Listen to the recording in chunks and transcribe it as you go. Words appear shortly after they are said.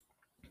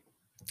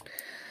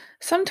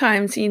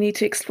Sometimes you need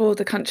to explore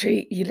the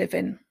country you live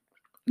in.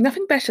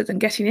 Nothing better than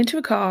getting into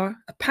a car,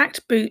 a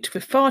packed boot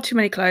with far too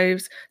many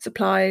clothes,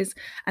 supplies,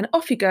 and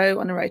off you go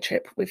on a road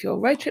trip with your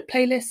road trip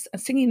playlist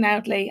and singing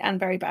loudly and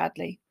very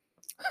badly.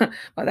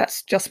 Well,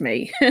 that's just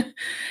me.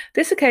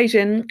 This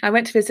occasion, I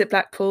went to visit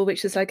Blackpool,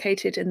 which is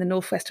located in the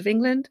northwest of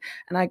England,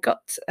 and I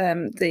got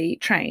the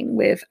train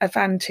with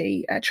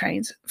Avanti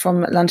trains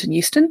from London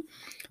Euston.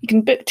 You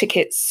can book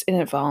tickets in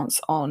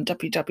advance on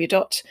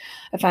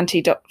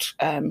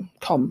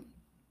www.avanti.com.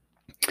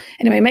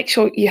 Anyway, make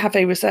sure you have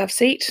a reserved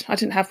seat. I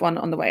didn't have one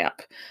on the way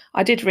up.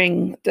 I did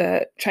ring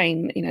the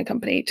train,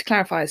 company to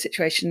clarify the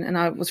situation, and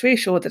I was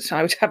reassured that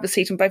I would have a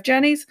seat on both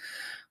journeys.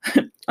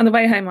 On the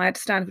way home, I had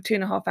to stand for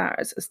 2.5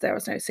 hours as there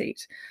was no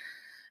seat.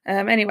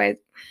 Anyway,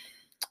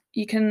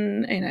 you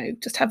can,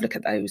 just have a look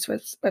at those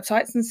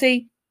websites and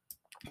see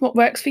what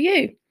works for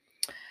you.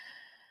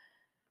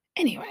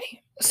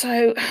 Anyway,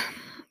 so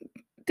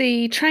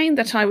the train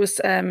that I was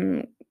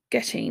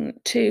getting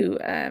to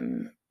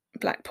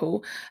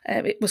Blackpool,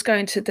 it was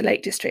going to the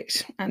Lake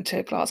District and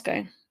to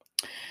Glasgow.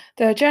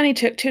 The journey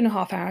took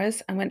 2.5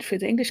 hours and went through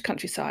the English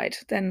countryside.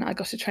 Then I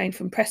got a train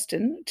from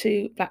Preston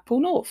to Blackpool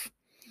North.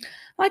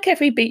 Like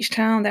every beach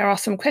town, there are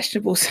some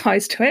questionable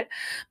sides to it,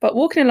 but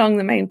walking along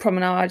the main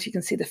promenade, you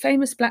can see the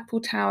famous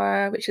Blackpool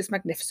Tower, which is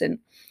magnificent.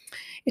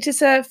 It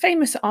is a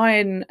famous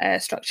iron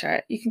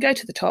structure. You can go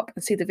to the top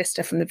and see the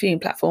vista from the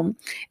viewing platform.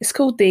 It's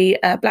called the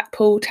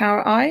Blackpool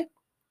Tower Eye.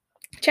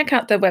 Check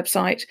out their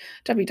website,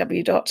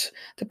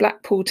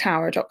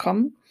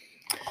 www.theblackpooltower.com.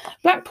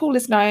 Blackpool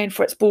is known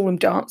for its ballroom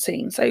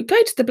dancing, so go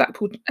to the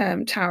Blackpool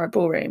Tower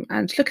Ballroom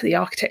and look at the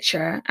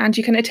architecture, and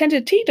you can attend a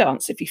tea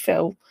dance if you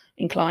feel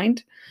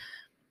inclined.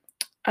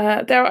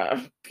 There are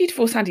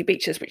beautiful sandy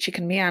beaches which you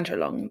can meander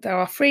along. There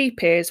are free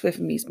piers with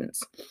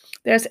amusements.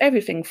 There's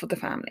everything for the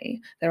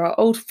family. There are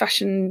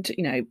old-fashioned,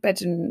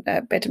 bed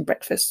and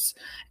breakfasts,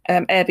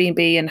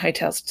 Airbnb and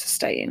hotels to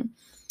stay in.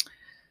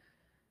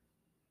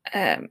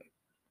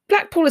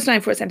 Blackpool is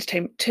known for its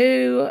entertainment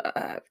too.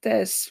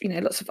 There's,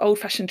 lots of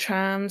old-fashioned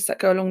trams that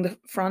go along the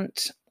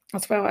front,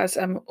 as well as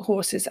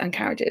horses and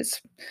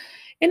carriages.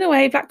 In a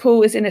way,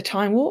 Blackpool is in a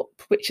time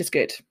warp, which is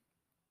good.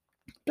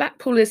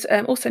 Blackpool is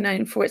also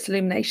known for its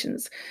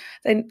illuminations,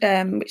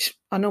 which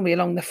are normally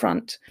along the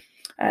front.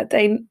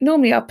 They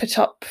normally are put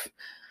up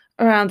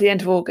around the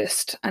end of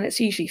August, and it's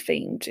usually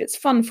themed. It's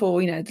fun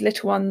for, the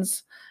little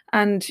ones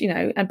and,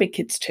 and big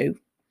kids too.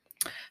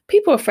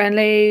 People are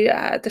friendly.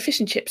 The fish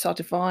and chips are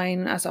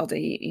divine, as are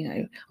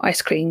the,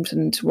 ice creams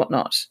and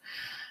whatnot.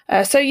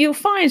 So you'll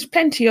find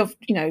plenty of,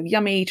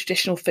 yummy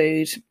traditional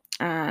food.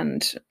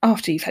 And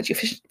after you've had your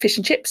fish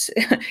and chips,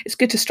 it's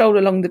good to stroll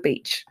along the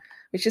beach,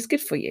 which is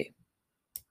good for you.